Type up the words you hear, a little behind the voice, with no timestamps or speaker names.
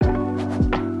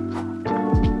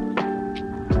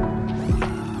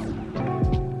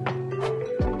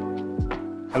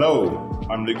Hello,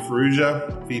 I'm Luke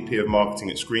Ferrugia, VP of Marketing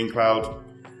at ScreenCloud.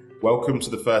 Welcome to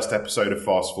the first episode of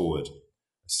FastFwd, a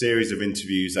series of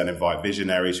interviews that invite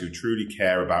visionaries who truly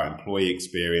care about employee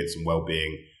experience and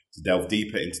well-being to delve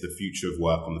deeper into the future of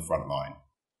work on the front line.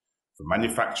 From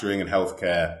manufacturing and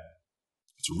healthcare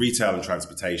to retail and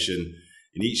transportation,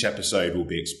 in each episode we'll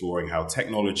be exploring how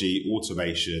technology,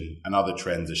 automation and other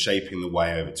trends are shaping the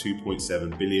way over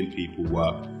 2.7 billion people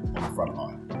work on the front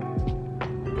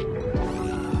line.